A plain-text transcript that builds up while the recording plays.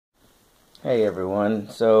Hey everyone,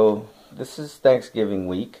 so this is Thanksgiving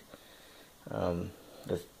week.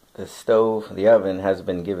 The stove, the oven has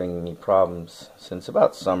been giving me problems since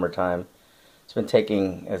about summertime. It's been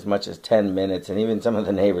taking as much as 10 minutes, and even some of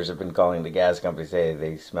the neighbors have been calling the gas company to say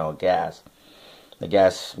they smell gas. The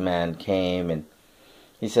gas man came and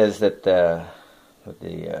he says that the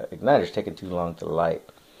igniter's taking too long to light.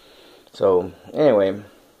 So anyway,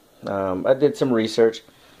 I did some research.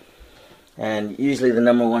 And usually the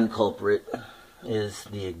number one culprit is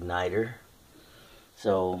the igniter.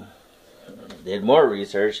 So did more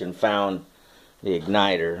research and found the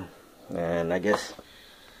igniter. And I guess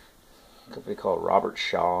a company called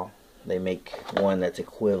Robertshaw, they make one that's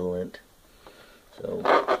equivalent. So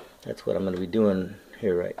that's what I'm going to be doing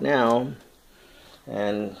here right now.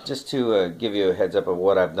 And just to give you a heads up of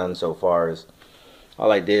what I've done so far is all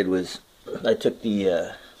I did was I took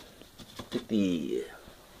the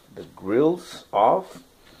grills off,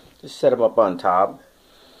 just set them up on top,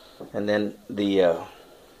 and then the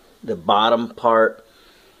bottom part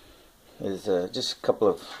is just a couple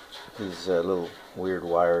of these little weird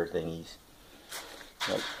wire thingies.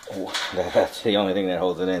 That's the only thing that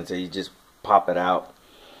holds it in. So you just pop it out,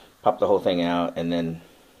 pop the whole thing out, and then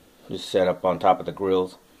just set up on top of the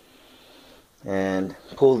grills and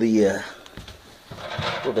pull the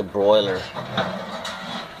broiler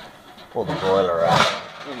out.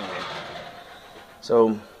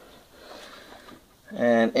 So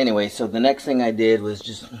the next thing I did was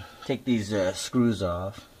just take these screws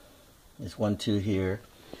off. There's 1, 2 here,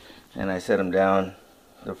 and I set them down.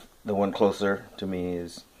 The one closer to me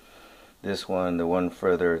is this one, the one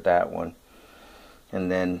further, that one. And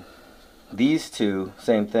then these two,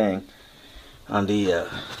 same thing, on the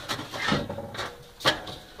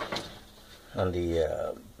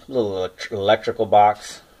little electrical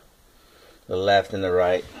box, the left and the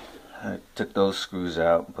right. I took those screws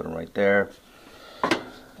out and put them right there.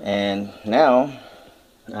 And now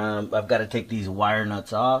I've got to take these wire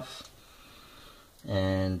nuts off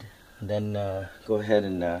and then go ahead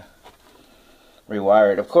and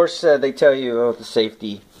rewire it. Of course, they tell you about the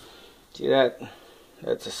safety. See that?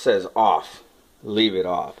 That just says off. Leave it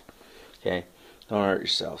off. Okay? Don't hurt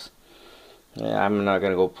yourselves. Yeah, I'm not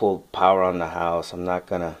going to go pull power on the house. I'm not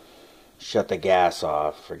going to shut the gas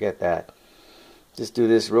off. Forget that. Just do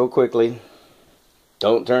this real quickly.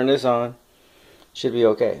 Don't turn this on. Should be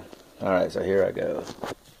okay. Alright, so here I go.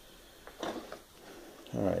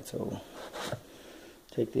 Alright, so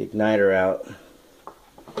take the igniter out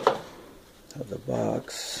of the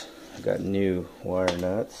box. I've got new wire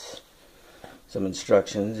nuts. Some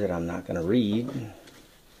instructions that I'm not going to read.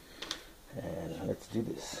 And let's do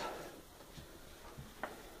this.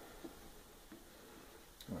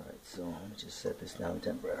 Alright, so let me just set this down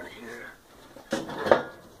temporarily here.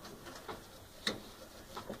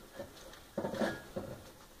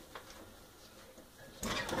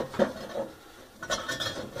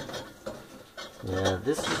 Yeah,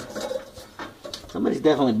 somebody's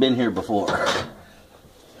definitely been here before.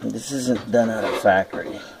 This isn't done out of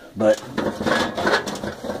factory, but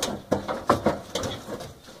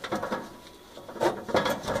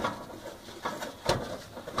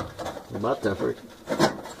I'm about to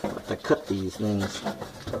cut these things.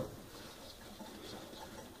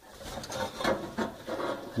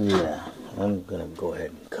 Yeah, I'm gonna go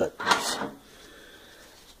ahead and cut these.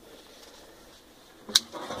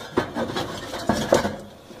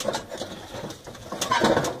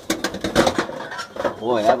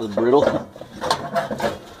 Boy, that was brittle.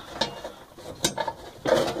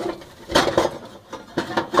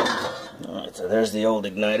 Alright, so there's the old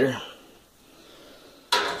igniter.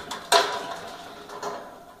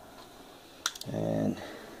 And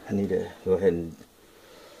I need to go ahead and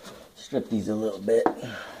strip these a little bit.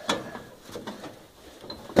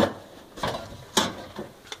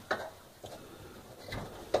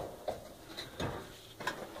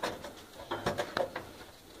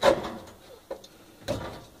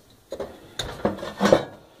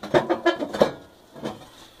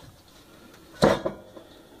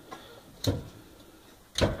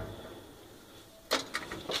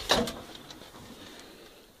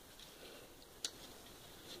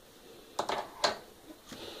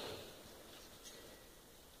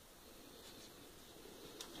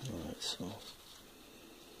 So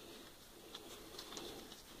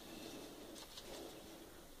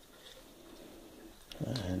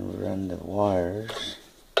and we run the wires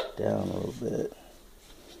down a little bit.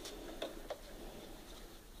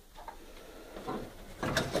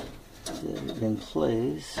 Get it in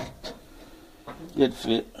place. Good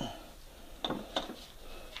fit.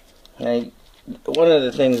 Now, one of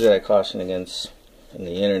the things that I caution against in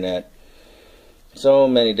the internet, So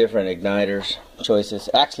many different igniters choices.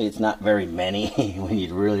 Actually, it's not very many when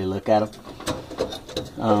you really look at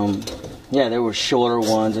them. Yeah, there were shorter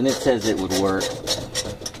ones, and it says it would work.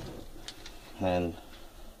 And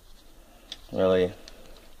really,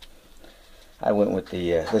 I went with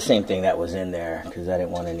the same thing that was in there because I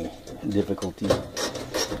didn't want any difficulty.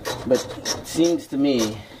 But it seems to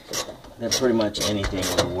me that pretty much anything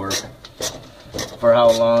would work. For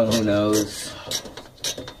how long, who knows?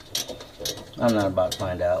 I'm not about to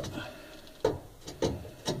find out.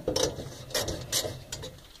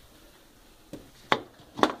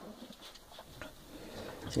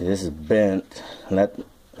 See, this is bent, and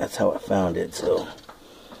that's how I found it. So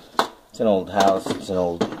it's an old house. It's an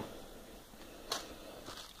old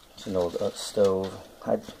stove.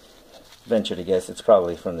 I'd venture to guess it's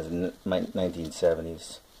probably from the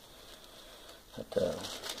 1970s. But go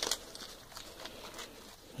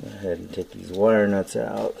ahead and take these wire nuts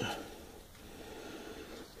out.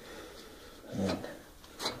 And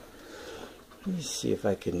let me see if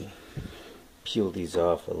I can peel these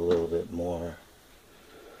off a little bit more.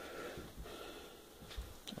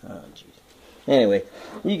 Oh, geez. Anyway,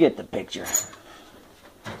 you get the picture.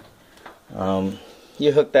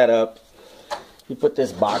 You hook that up. You put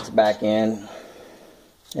this box back in,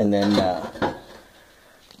 and then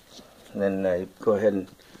you go ahead and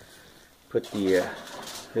put the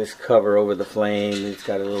this cover over the flame. It's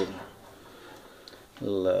got a little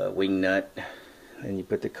wing nut, and you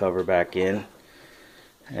put the cover back in,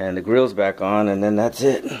 and the grill's back on, and then that's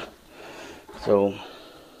it. So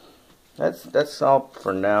that's all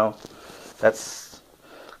for now. I'm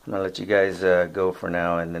gonna let you guys go for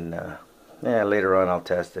now, and then yeah, later on I'll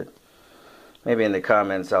test it. Maybe in the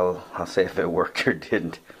comments I'll say if it worked or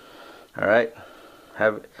didn't. All right,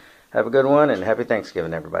 have a good one, and happy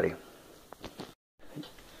Thanksgiving, everybody.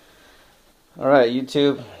 All right,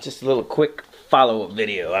 YouTube, just a little quick follow-up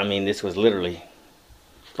video. I mean, this was literally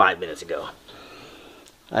 5 minutes ago.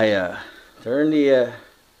 I turned the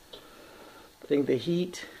thing to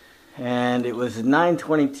heat, and it was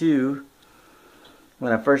 9:22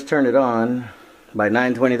 when I first turned it on. By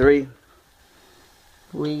 9:23,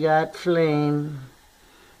 we got flame.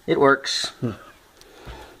 It works.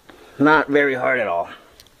 Not very hard at all.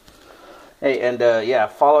 Hey, and yeah,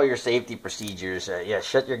 follow your safety procedures. Yeah,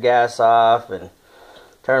 shut your gas off and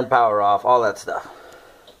turn power off, all that stuff.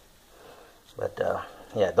 But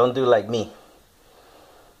yeah, don't do like me.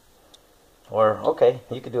 Or, okay,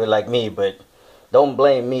 you could do it like me, but don't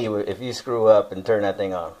blame me if you screw up and turn that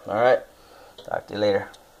thing on. Alright? Talk to you later.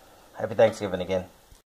 Happy Thanksgiving again.